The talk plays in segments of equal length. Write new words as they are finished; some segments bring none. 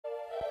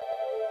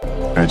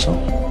Rachel,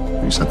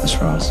 you set this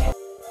for us.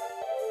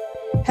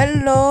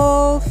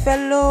 Hello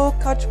fellow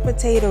couch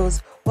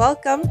potatoes,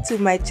 welcome to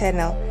my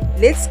channel.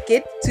 Let's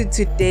get to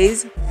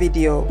today's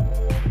video.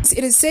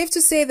 It is safe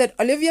to say that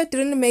Olivia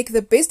didn't make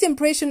the best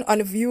impression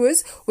on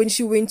viewers when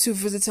she went to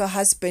visit her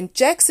husband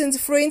Jackson's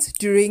friends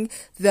during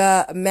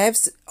the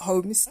MAFS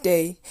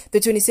Homestay. The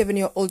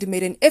 27-year-old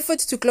made an effort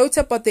to gloat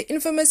about the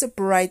infamous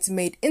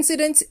bridesmaid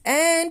incident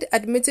and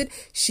admitted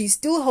she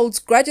still holds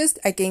grudges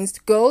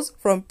against girls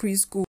from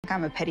preschool.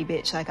 I'm a petty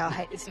bitch, like I'll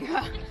hate this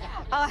girl.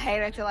 I'll hate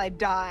her till I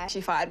die.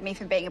 She fired me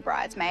for being a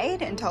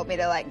bridesmaid and told me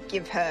to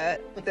give her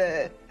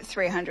the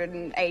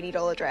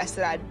 $380 dress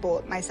that I'd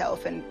bought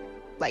myself and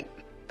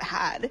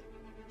had.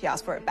 She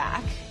asked for it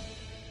back.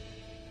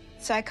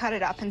 So I cut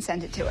it up and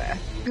sent it to her.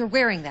 You're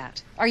wearing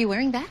that. Are you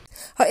wearing that?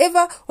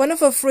 However, one of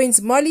her friends,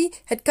 Molly,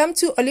 had come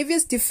to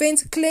Olivia's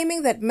defense,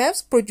 claiming that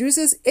MAFS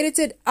producers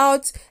edited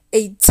out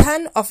a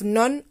ton of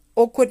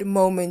non-awkward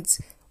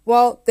moments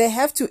while they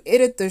have to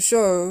edit the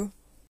show.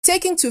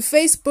 Taking to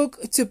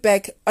Facebook to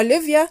back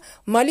Olivia,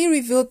 Molly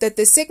revealed that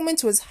the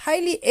segment was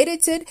highly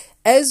edited,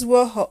 as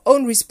were her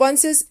own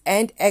responses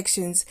and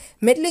actions.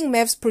 Meddling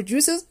MAFS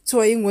producers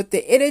toying with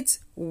the edits.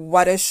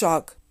 What a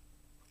shock.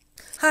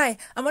 Hi,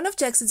 I'm one of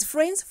Jackson's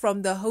friends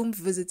from the home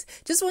visit.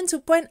 Just want to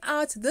point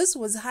out this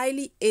was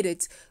highly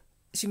edited.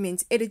 She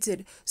meant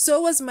edited.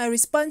 So was my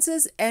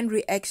responses and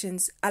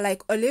reactions. I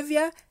like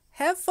Olivia.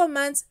 Have for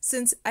months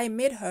since I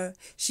met her.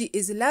 She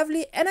is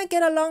lovely and I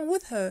get along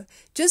with her.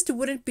 Just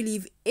wouldn't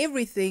believe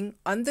everything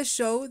on the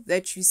show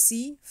that you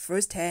see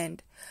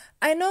firsthand.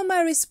 I know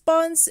my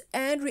response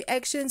and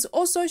reactions.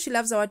 Also, she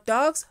loves our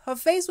dogs. Her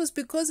face was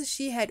because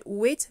she had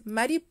wet,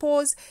 muddy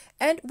paws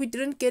and we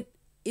didn't get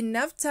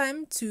enough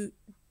time to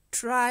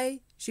dry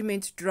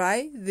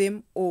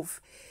them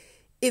off.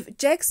 If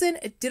Jackson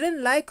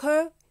didn't like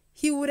her,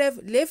 he would have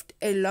left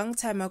a long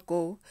time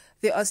ago.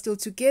 They are still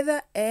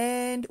together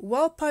and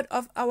well part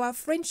of our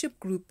friendship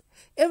group.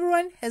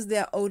 Everyone has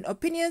their own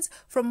opinions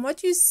from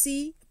what you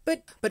see,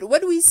 but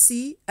what we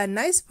see, a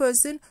nice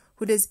person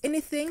who does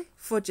anything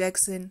for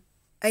Jackson.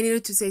 I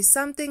needed to say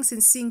something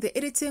since seeing the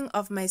editing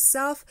of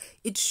myself.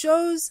 It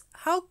shows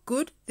how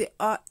good they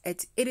are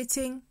at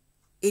editing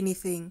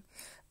anything.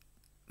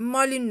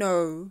 Molly,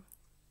 no.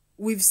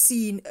 We've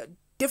seen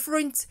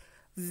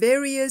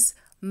various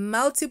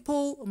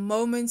multiple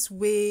moments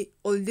where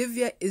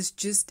Olivia is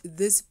just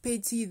this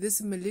petty,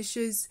 this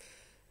malicious,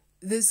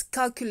 this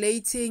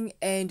calculating,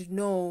 and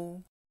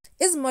no.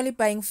 Is Molly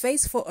buying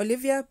face for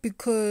Olivia?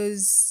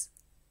 Because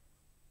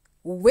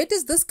where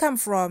does this come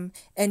from?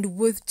 And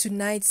with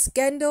tonight's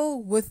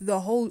scandal, with the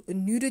whole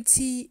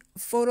nudity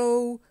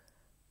photo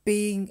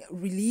being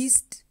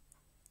released,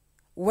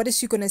 what is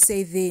she gonna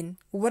say then?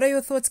 What are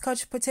your thoughts,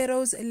 couch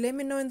potatoes? Let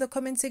me know in the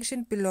comment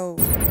section below.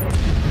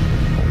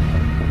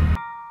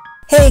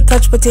 Hey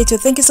couch potato,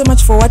 thank you so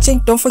much for watching.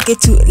 Don't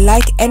forget to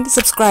like and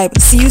subscribe.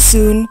 See you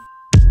soon.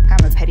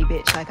 I'm a petty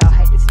bitch, like I'll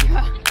hate this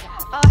girl.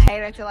 I'll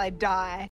hate her till I die.